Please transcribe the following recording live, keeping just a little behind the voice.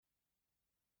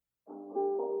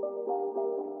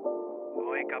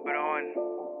Óyeme, cabrón.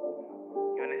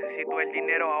 Yo necesito el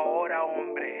dinero ahora,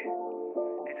 hombre.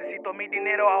 Necesito mi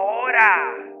dinero ahora.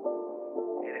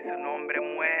 Eres un hombre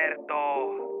muerto.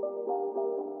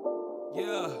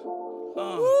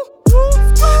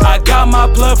 I got my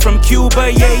plug from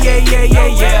Cuba,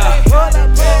 yeah.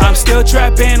 I'm still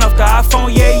trapping off the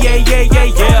iPhone, yeah.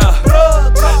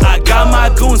 I got my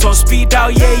goons on speed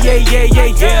dial, yeah.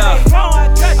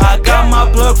 I got my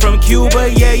plug from Cuba,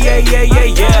 yeah.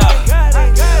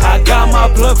 I got my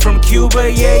plug from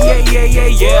Cuba,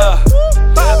 yeah.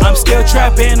 I'm still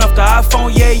trapping off the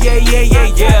iPhone, yeah.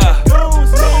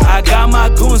 I got my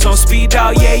goons on speed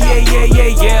dial,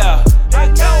 yeah.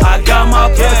 I got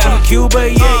my plug from Cuba,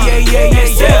 yeah.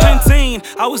 17,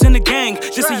 I was in the gang,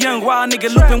 just a young wild nigga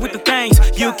looping with the things.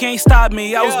 You can't stop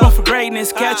me, I was born for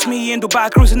greatness. Catch me in Dubai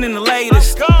cruising in the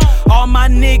latest. All my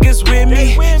niggas with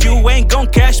me, you ain't gon'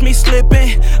 catch me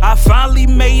slipping. I finally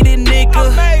made it,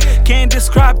 nigga. Can't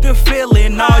describe the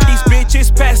feeling. All these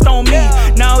bitches passed on me,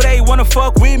 now they wanna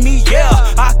fuck with me,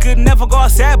 yeah. I could never go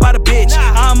outside by the bitch,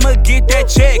 I'ma get that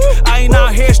check. I ain't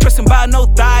out here stressing about no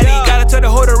thotty. Gotta tell the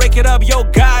hoe to rake it up, yo,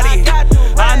 got it.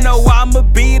 I know I'ma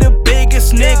be the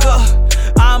biggest nigga,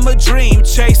 I'm a dream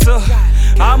chaser.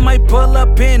 I might pull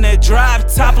up in a drive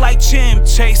top like Chim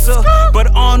Chaser,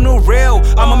 but on the real,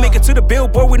 I'ma make it to the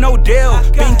billboard with no deal.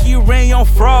 Pinky ring on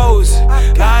froze,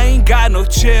 I ain't got no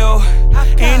chill.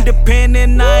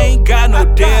 Independent, I ain't got no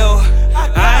deal.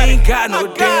 I ain't got no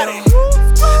deal.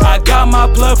 I got my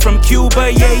plug from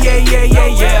Cuba,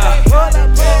 yeah.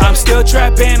 I'm still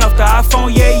trapping off the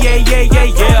iPhone, yeah.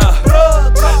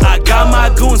 I got my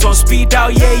goons on speed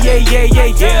dial, yeah.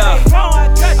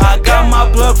 I got my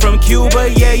plug from Cuba,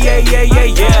 yeah.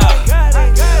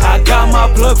 I got my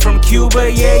plug from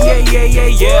Cuba,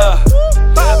 yeah.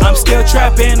 I'm still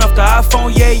trapping off the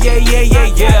iPhone, yeah.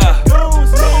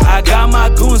 I got my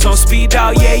goons on speed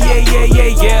dial,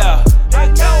 yeah.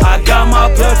 I got my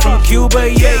plug from Cuba,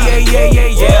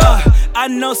 yeah. I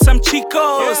know some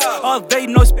chicos, all they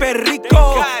know is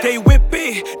Perico. They whip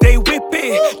it, they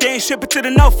ain't ship it to the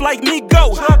north like me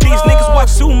go. These niggas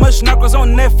watch too much narcos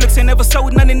on Netflix, ain't never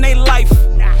sold none in their life.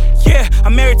 Yeah,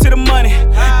 I'm married to the money,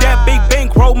 that big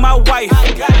bankroll my wife.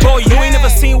 Boy, you ain't never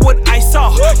seen what I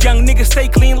saw. Young niggas stay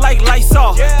clean like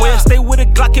Lysol. Boy, I stay with a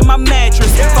Glock in my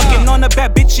mattress. Fucking on a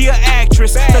bad bitch, she a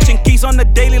actress. Touching keys on the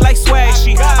daily like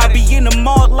Swashy. I be in the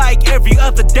mall like every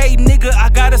other day, nigga, I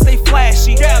gotta stay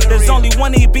flashy. There's only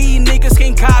one AB, niggas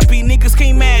can't copy, niggas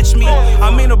can't match me.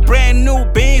 I'm in a brand new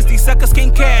Benz, these suckers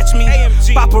can't catch me.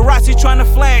 Paparazzi tryna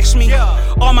flash me,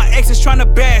 all my exes tryna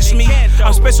bash me.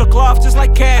 I'm special cloth just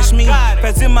like Cashmere.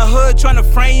 Feds in my hood tryna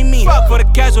frame me, for the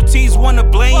casualties wanna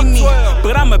blame me,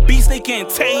 but I'm a beast, they can't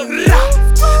tame me.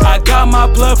 I got my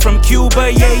plug from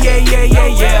Cuba,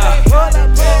 yeah.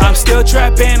 I'm still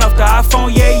trapping off the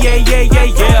iPhone, yeah.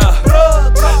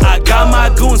 I got my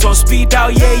goons on speed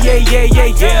dial, yeah.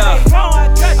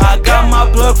 I got my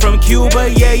plug from Cuba,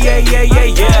 yeah.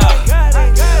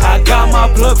 I got my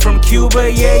plug from Cuba,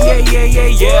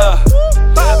 yeah.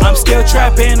 I'm still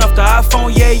trapping off the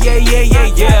iPhone, yeah.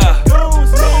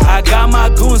 I got my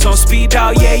goons on speed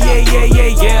dial,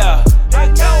 yeah.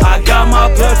 I got my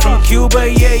plug from Cuba,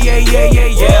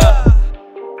 yeah.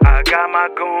 I got my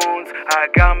goons, I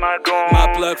got my goons.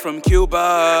 My plug from Cuba.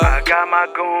 I got my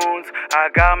goons, I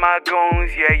got my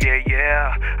goons,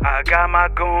 yeah. I got my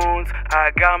goons,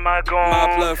 I got my goons.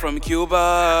 My plug from Cuba.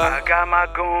 I got my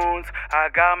goons, I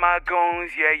got my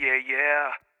goons,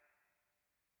 yeah.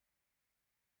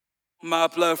 My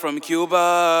plug from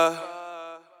Cuba.